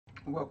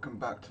Welcome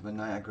back to the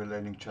Niagara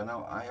Learning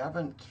Channel. I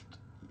haven't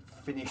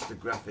finished the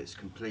graphics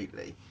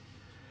completely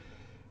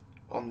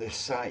on this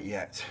site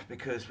yet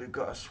because we've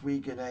got a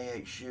Swegon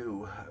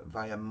AHU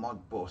via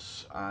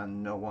Modbus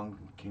and no one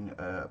can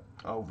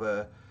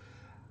over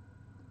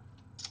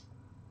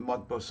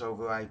Modbus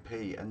over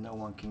IP, and no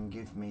one can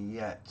give me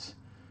yet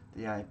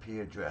the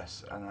IP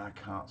address, and I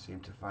can't seem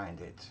to find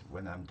it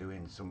when I'm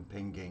doing some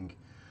pinging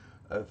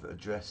of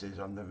addresses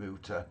on the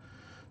router.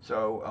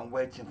 So I'm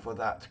waiting for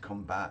that to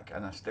come back,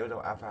 and I still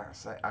don't have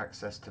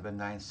access to the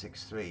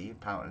 963.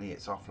 Apparently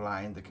it's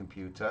offline, the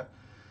computer.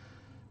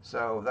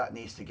 So that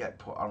needs to get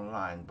put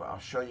online, but I'll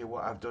show you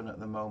what I've done at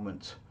the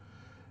moment.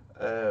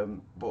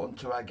 But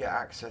until I get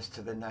access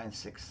to the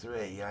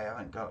 963, I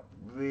haven't got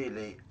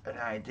really an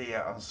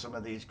idea on some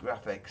of these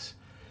graphics.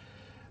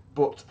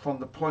 But from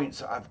the points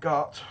that I've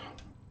got,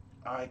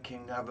 I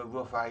can have a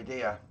rough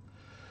idea.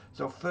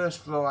 So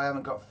first floor, I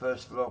haven't got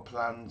first floor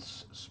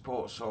plans.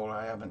 Sports hall,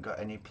 I haven't got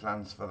any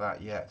plans for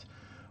that yet.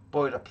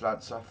 Boiler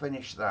plant, so I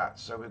finished that.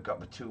 So we've got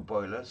the two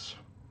boilers,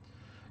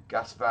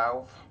 gas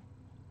valve,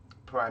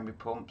 primary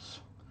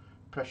pumps,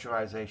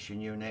 pressurization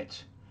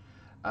unit,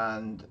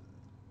 and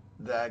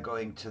they're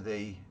going to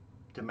the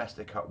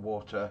domestic hot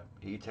water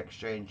heat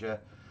exchanger,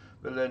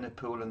 the learner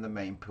pool and the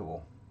main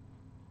pool.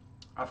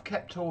 I've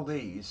kept all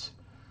these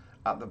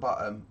at the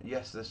bottom.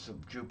 Yes, there's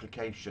some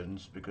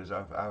duplications because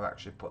I've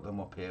actually put them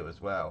up here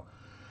as well,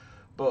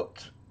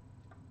 but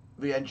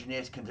the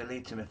engineers can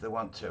delete them if they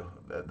want to.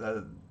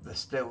 They're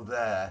still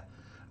there.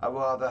 I'd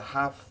rather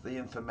have the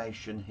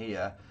information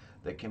here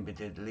that can be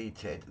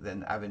deleted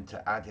than having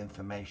to add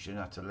information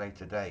at a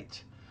later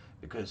date,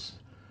 because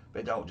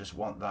they don't just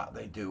want that,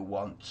 they do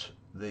want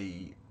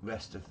the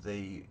rest of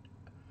the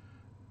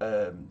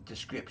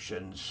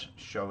descriptions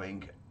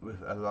showing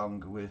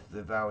along with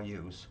the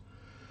values.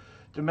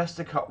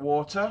 Domestic hot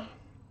water,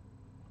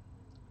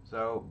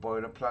 so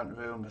boiler plant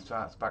room, so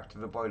that's back to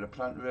the boiler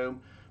plant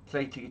room.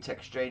 Plate heat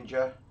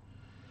exchanger,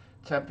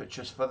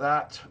 temperatures for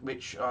that,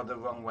 which are the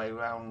wrong way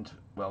round.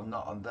 Well,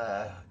 not on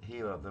there,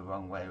 here are the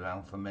wrong way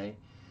round for me.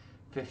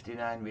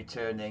 59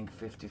 returning,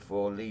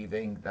 54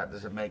 leaving. That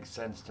doesn't make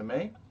sense to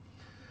me,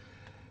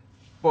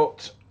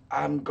 but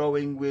I'm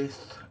going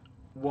with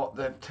what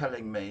they're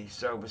telling me.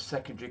 So the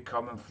secondary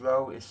common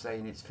flow is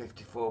saying it's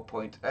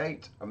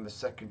 54.8, and the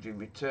secondary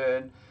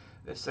return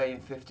they're saying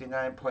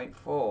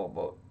 59.4,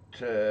 but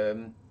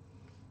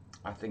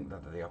I think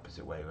that they're the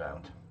opposite way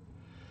around.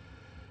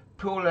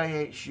 Pool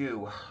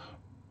AHU,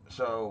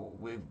 so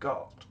we've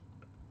got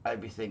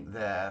everything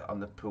there on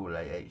the pool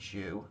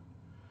AHU,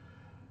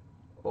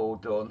 all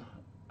done.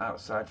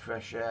 Outside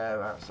fresh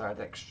air,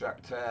 outside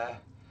extract air.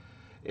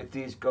 If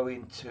these go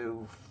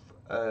into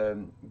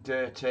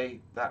dirty,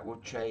 that will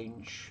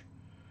change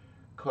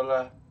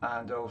colour,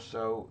 and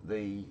also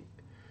the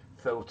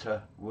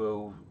filter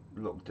will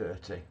look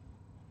dirty.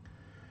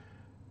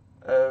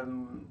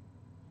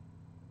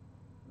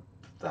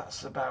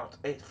 That's about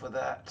it for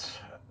that.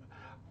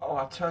 Oh,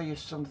 I'll tell you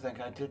something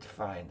I did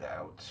find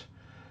out.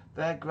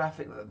 Their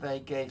graphic that they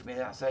gave me,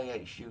 that's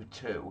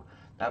AHU2.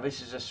 Now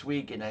this is a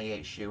Swegon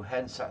AHU,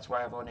 hence that's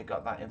why I've only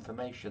got that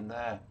information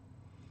there.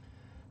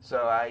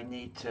 So I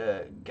need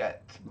to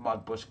get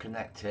Modbus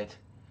connected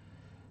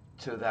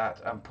to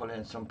that and pull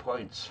in some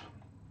points.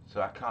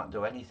 So I can't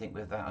do anything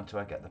with that until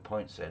I get the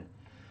points in.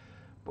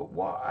 But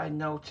what I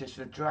noticed,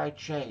 the dry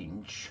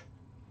change,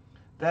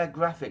 their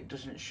graphic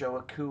doesn't show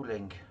a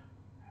cooling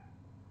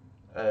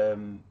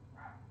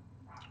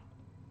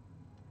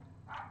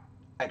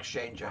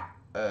exchanger,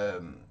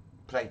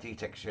 plate heat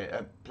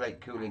exchanger, plate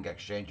cooling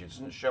exchanger. It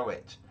doesn't show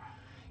it.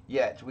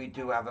 Yet we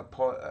do have a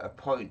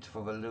point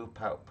for the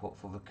loop output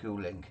for the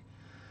cooling.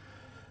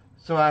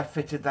 So I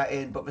fitted that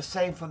in, but the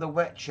same for the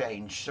wet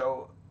change.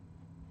 So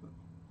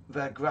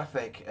their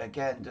graphic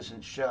again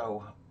doesn't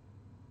show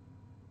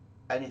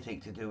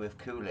anything to do with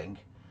cooling,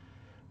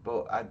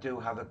 but I do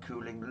have a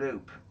cooling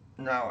loop.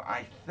 Now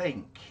I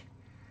think,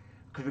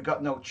 because we've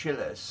got no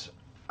chillers,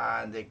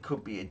 and it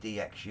could be a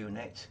DX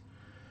unit,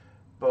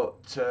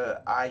 but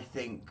I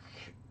think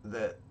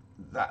that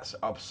that's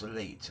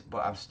obsolete,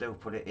 but I've still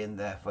put it in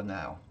there for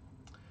now.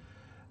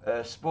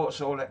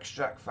 Sports all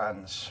extract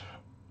fans.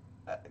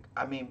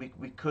 I mean,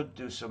 we could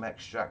do some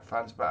extract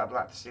fans, but I'd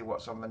like to see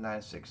what's on the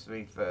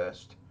 963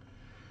 first.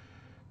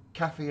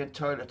 Cafe and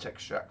toilet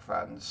extract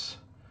fans,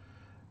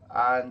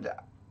 and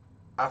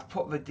I've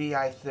put the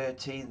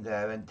DI13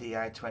 there and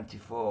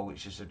DI24,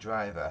 which is a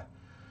driver.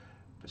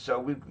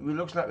 So it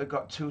looks like we've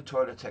got two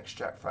toilet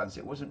extract fans.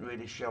 It wasn't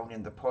really shown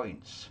in the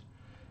points.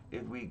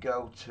 If we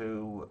go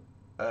to,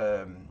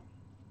 try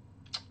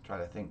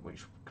to think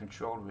which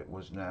controller it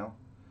was now.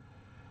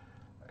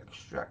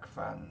 Extract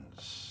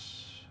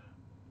fans.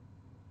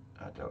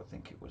 I don't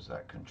think it was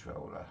that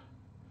controller.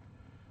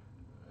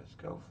 Let's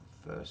go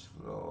for first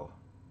floor.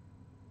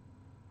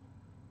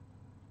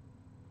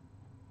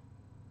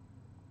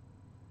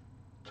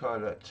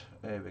 Toilet,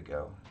 here we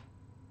go.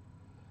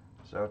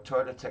 So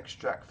toilet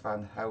extract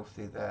fan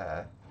healthy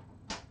there.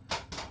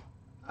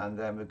 And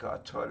then we've got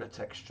a toilet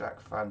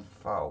extract fan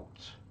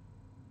fault.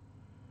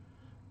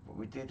 but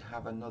we did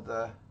have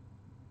another,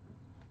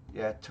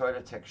 yeah,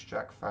 toilet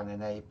extract fan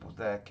enabled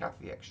there,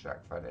 cafe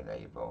extract fan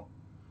enabled,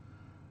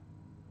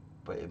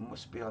 but it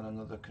must be on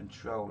another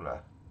controller.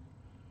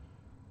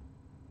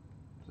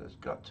 So there's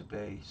got to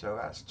be, so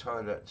that's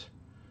toilet,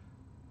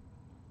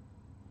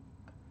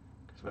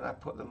 because when I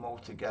put them all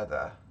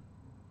together,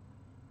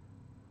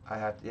 I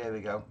had, here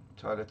we go,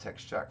 toilet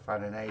extract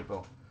fan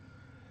enable.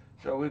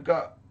 So we've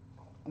got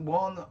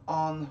one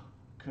on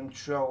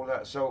controller,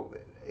 so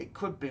it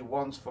could be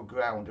one's for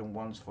ground and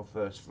one's for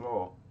first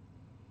floor,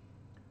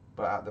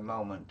 but at the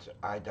moment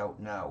I don't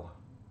know,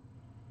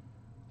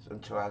 so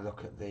until I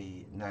look at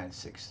the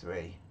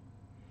 963.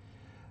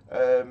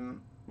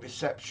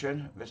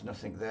 Reception, there's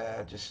nothing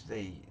there, just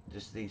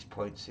these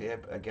points here,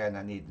 but again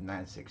I need the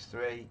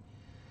 963.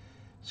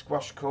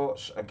 Squash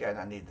courts, again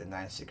I need the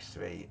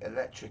 963.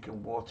 Electric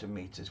and water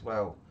meters,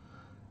 well,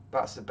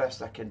 that's the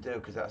best I can do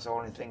because that's the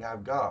only thing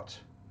I've got,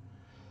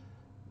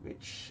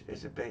 which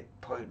is a bit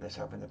pointless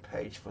having a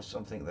page for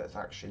something that's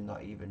actually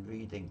not even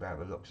reading by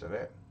the looks of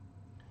it.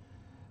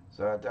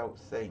 So I don't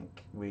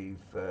think we've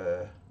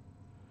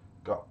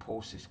got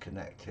pulses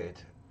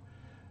connected,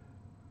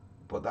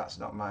 but that's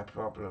not my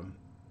problem,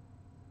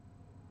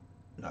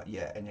 not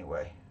yet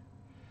anyway.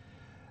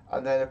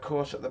 And then of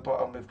course at the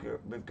bottom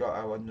we've got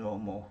our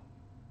normal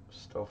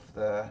stuff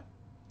there.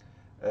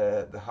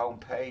 The home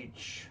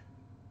page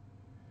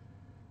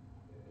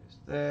is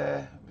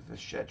there with the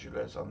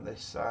schedulers on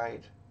this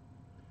side,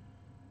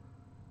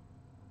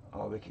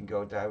 or we can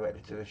go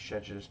directly to the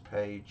schedulers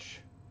page.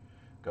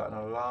 Got an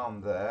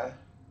alarm there,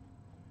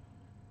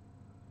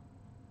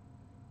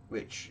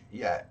 which,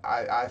 yeah,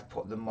 I've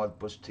put the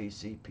Modbus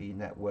TCP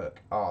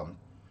network on,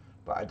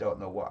 but I don't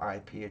know what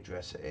IP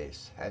address it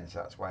is, hence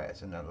that's why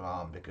it's an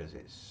alarm, because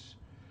it's,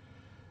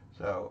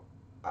 so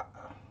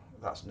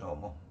that's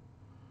normal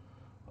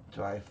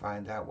until I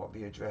find out what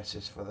the address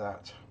is for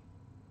that.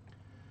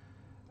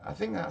 I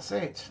think that's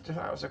it.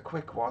 That was a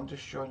quick one,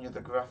 just showing you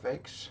the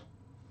graphics.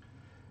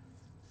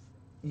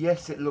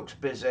 Yes, it looks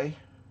busy.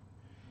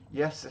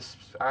 Yes, there's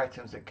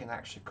items that can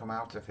actually come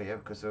out of here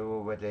because they're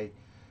already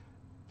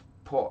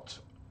put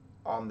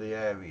on the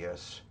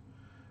areas,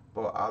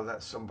 but I'll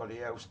let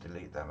somebody else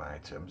delete them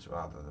items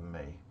rather than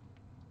me.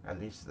 At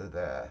least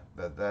they're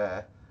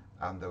there,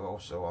 and they're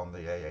also on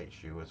the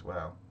AHU as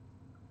well.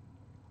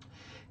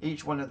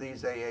 Each one of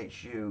these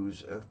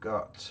AHUs have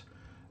got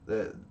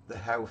the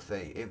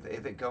healthy,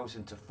 if it goes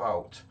into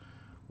fault,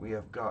 we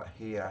have got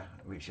here,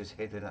 which is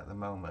hidden at the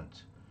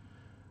moment,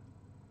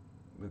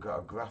 we've got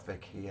a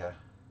graphic here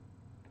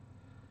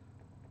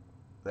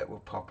that will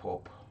pop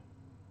up,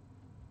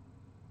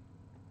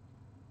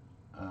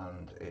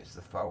 and it's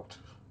the fault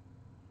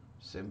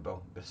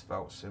symbol. This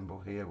fault symbol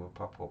here will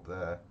pop up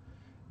there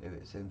if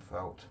it's in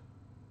fault,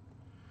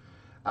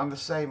 and the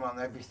same on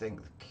everything.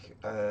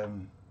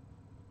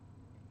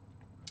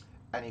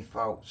 Any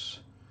faults,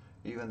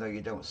 even though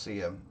you don't see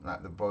them,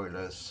 like the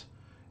boilers,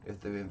 if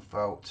they're in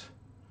fault.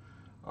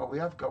 Oh, we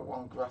have got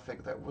one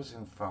graphic that was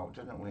in fault,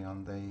 didn't we,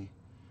 on the,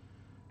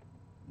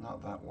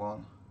 not that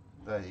one,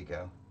 there you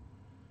go.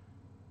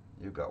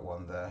 You've got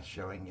one there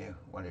showing you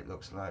what it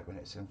looks like when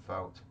it's in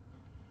fault.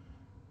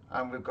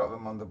 And we've got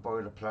them on the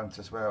boiler plant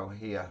as well.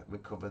 Here, we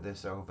cover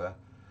this over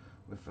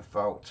with the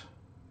fault.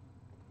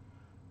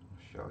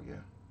 I'll show you.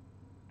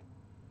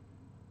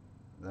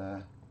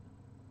 There.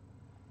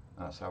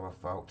 That's our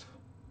fault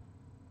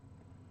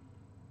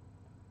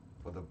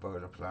for the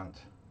boiler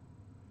plant.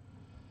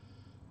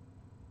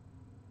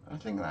 I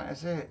think that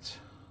is it.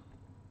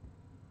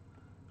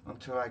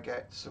 Until I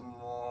get some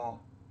more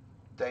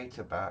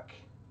data back,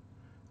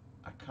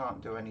 I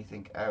can't do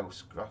anything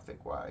else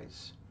graphic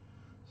wise,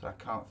 so I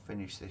can't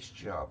finish this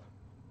job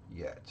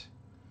yet.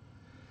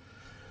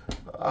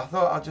 I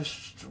thought I'd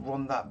just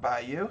run that by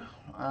you,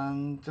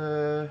 and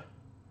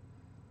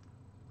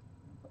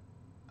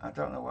I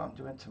don't know what I'm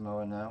doing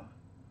tomorrow now.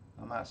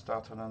 I might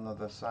start on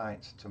another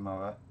site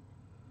tomorrow.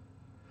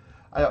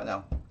 I don't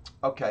know.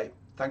 Okay,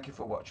 thank you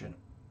for watching.